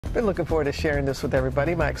Been looking forward to sharing this with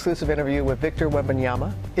everybody. My exclusive interview with Victor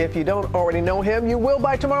Wembanyama. If you don't already know him, you will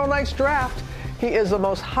by tomorrow night's draft. He is the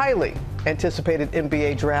most highly anticipated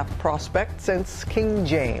NBA draft prospect since King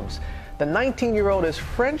James. The 19-year-old is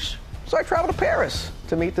French, so I traveled to Paris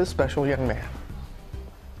to meet this special young man.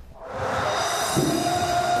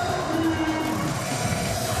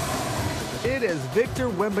 It is Victor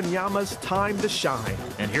Wembanyama's time to shine.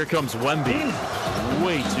 And here comes Wemby.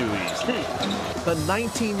 Way too easy. The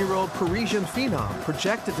 19-year-old Parisian phenom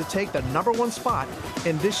projected to take the #1 spot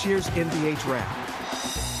in this year's NBA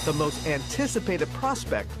draft. The most anticipated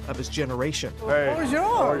prospect of his generation. Hey, Bonjour.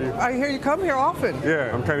 how are you? I hear you come here often.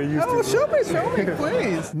 Yeah, I'm kind of used to it. Show me,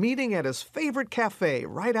 please. Meeting at his favorite cafe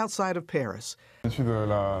right outside of Paris. Je suis de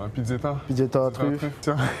la pizzetta. Pizzetta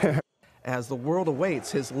Truffe. As the world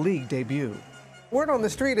awaits his league debut. Word on the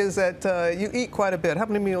street is that you eat quite a bit. How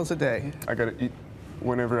many meals a day? I gotta eat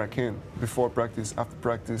whenever I can. Before practice, after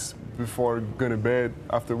practice, before going to bed,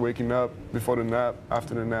 after waking up, before the nap,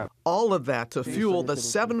 after the nap. All of that to fuel the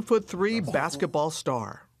 7'3" basketball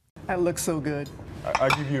star. That looks so good. I'll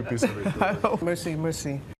give you a piece of it. Merci,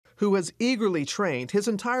 merci. Who has eagerly trained his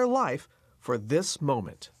entire life for this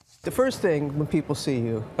moment. The first thing when people see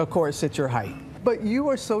you, of course, it's your height. But you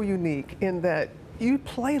are so unique in that you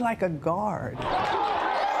play like a guard.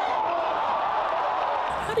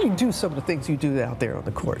 How do you do some of the things you do out there on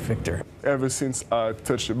the court, Victor? Ever since I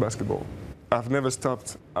touched the basketball, I've never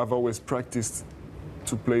stopped. I've always practiced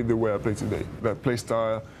to play the way I play today. That play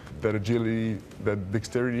style, that agility, that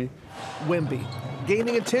dexterity. Wemby,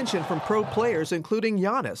 gaining attention from pro players including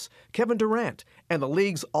Giannis, Kevin Durant, and the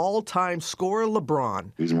league's all-time scorer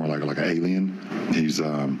LeBron. He's more like an alien. He's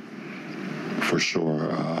for sure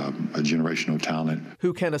a generational talent.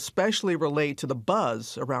 Who can especially relate to the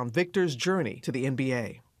buzz around Victor's journey to the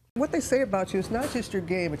NBA. What they say about you is not just your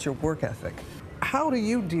game, it's your work ethic. How do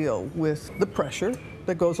you deal with the pressure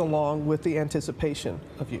that goes along with the anticipation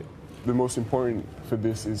of you? The most important for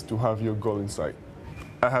this is to have your goal in sight.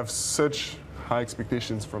 I have such high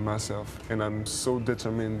expectations from myself, and I'm so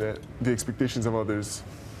determined that the expectations of others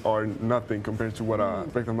are nothing compared to what I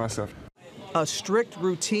expect of myself. A strict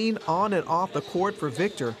routine on and off the court for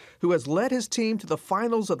Victor, who has led his team to the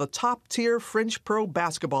finals of the top-tier French Pro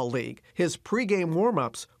Basketball League. His pregame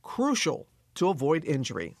warm-ups crucial to avoid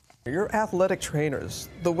injury. Your athletic trainers,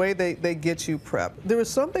 the way they get you prepped. There was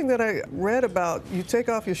something that I read about, you take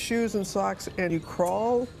off your shoes and socks and you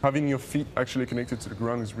crawl. Having your feet actually connected to the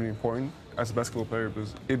ground is really important as a basketball player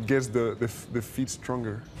because it gets the feet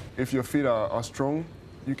stronger. If your feet are strong,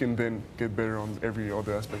 you can then get better on every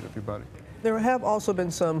other aspect of your body. There have also been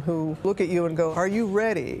some who look at you and go, are you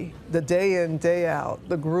ready? The day in, day out,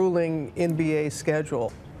 the grueling NBA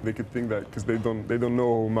schedule. They could think that because they don't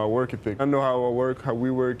know my work ethic. I know how I work, how we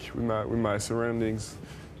work with my surroundings,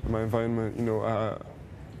 with my environment. You know,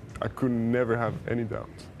 I could never have any doubt.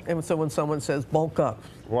 And so when someone says bulk up.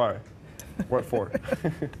 Why? What for?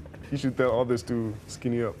 You should tell others to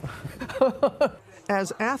skinny up.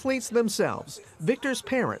 As athletes themselves, Victor's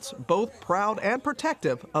parents, both proud and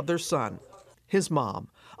protective of their son. His mom,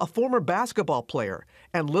 a former basketball player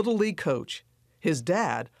and Little League coach. His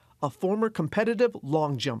dad, a former competitive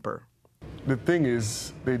long jumper. The thing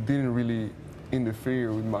is, they didn't really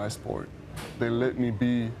interfere with my sport. They let me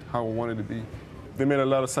be how I wanted to be. They made a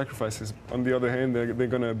lot of sacrifices. On the other hand, they're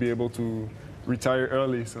gonna be able to retire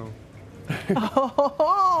early, so.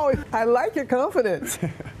 Oh, I like your confidence.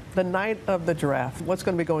 The night of the draft, what's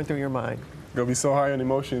going to be going through your mind? Gonna be so high on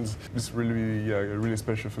emotions. It's really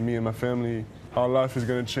special for me and my family. Our life is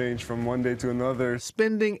gonna change from one day to another.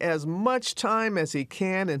 Spending as much time as he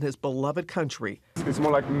can in his beloved country. It's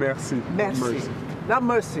more like merci. Merci. Not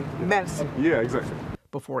mercy, merci. Yeah, exactly.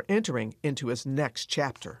 Before entering into his next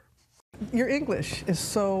chapter. Your English is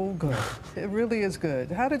so good. It really is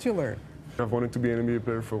good. How did you learn? I've wanted to be an NBA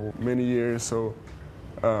player for many years, so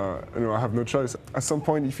I have no choice. At some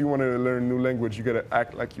point, if you want to learn a new language, you gotta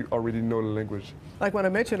act like you already know the language. Like when I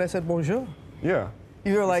met you and I said bonjour. Yeah.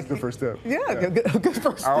 You were like the first step. Yeah. Good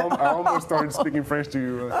first step. I almost started speaking French to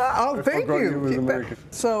you. Thank you. You was American.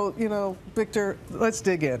 So, Victor, let's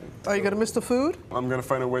dig in. Are you gonna miss the food? I'm gonna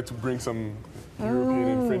find a way to bring some European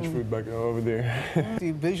and French food back over there. Do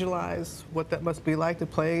you visualize what that must be like to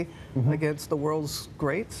play against the world's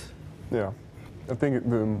greats? Yeah, I think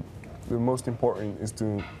the most important is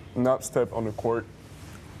to not step on the court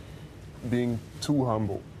being too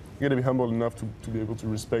humble. You gotta be humble enough to be able to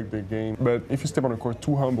respect the game. But if you step on the court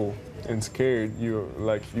too humble and scared, you're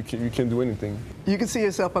like, you can't do anything. You can see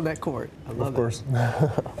yourself on that court. I love Of course.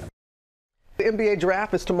 The NBA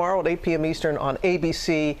draft is tomorrow at 8 p.m. Eastern on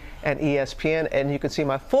ABC and ESPN, and you can see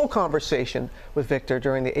my full conversation with Victor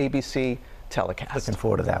during the ABC telecast. Looking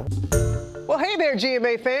forward to that. Well, hey there,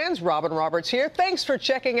 GMA fans. Robin Roberts here. Thanks for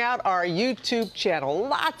checking out our YouTube channel.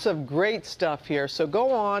 Lots of great stuff here. So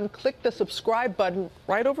go on, click the subscribe button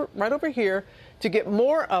right over here to get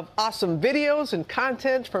more of awesome videos and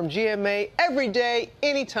content from GMA every day,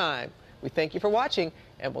 anytime. We thank you for watching,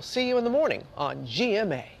 and we'll see you in the morning on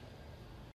GMA.